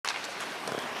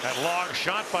That long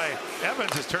shot by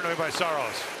Evans is turned away by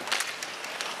Saros.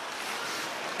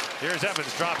 Here's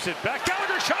Evans, drops it back.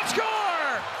 Gallagher, shot,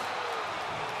 score!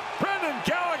 Brendan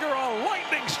Gallagher, a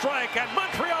lightning strike, and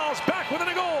Montreal's back within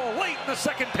a goal late in the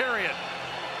second period.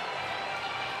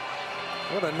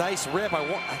 What a nice rip. I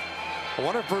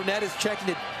wonder if Burnett is checking.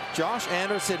 Did Josh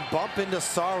Anderson bump into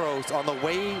Saros on the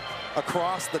way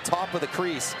across the top of the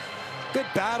crease? Good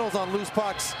battles on loose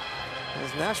pucks.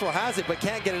 As Nashville has it, but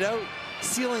can't get it out.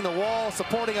 Sealing the wall,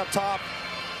 supporting up top.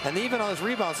 And even on his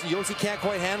rebounds, Yossi can't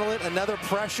quite handle it. Another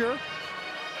pressure.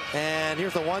 And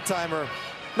here's the one-timer.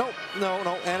 No.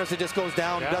 Anderson just goes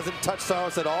down, doesn't touch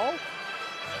Saros at all.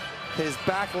 His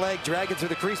back leg dragging through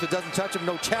the crease, but doesn't touch him.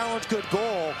 No challenge, good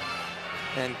goal.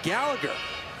 And Gallagher,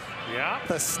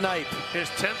 the snipe. His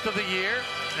 10th of the year,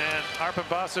 and Arpon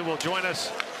Basu will join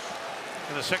us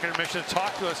in the second intermission to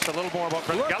talk to us a little more about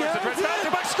Brendan Gallagher. Score! It's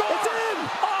in!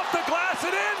 Off the glass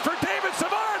and in for David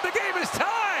Savard. The game is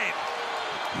tied.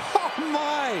 Oh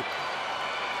my!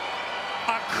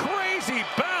 A crazy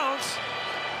bounce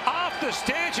off the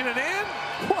stanchion and in.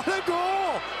 What a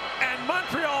goal! And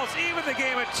Montreal's even the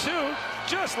game at 2,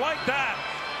 just like that.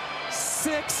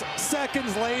 6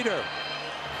 seconds later.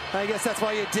 I guess that's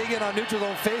why you dig in on neutral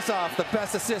zone faceoff. The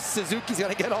best assist Suzuki's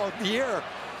gonna get all year.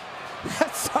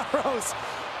 Saros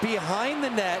behind the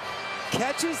net,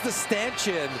 catches the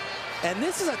stanchion, and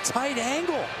this is a tight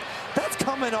angle. That's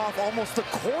coming off almost the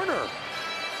corner.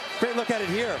 Great look at it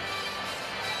here.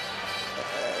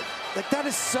 Like, that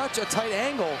is such a tight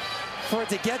angle for it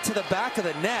to get to the back of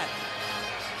the net.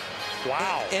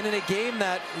 Wow. And in a game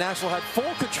that Nashville had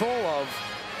full control of,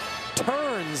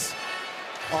 turns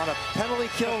on a penalty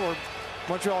kill where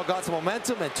Montreal got some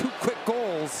momentum and 2 quick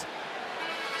goals.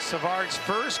 Savard's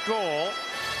first goal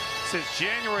since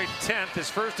January 10th, his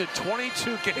first in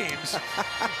 22 games.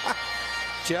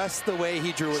 Just the way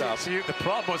he drew it up. See, the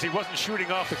problem was he wasn't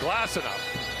shooting off the glass enough.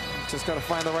 Just got to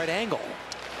find the right angle.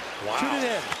 Wow. Shoot it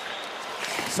in.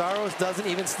 Saros doesn't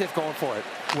even sniff going for it.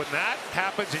 When that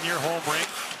happens in your home rink,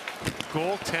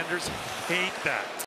 goaltenders hate that.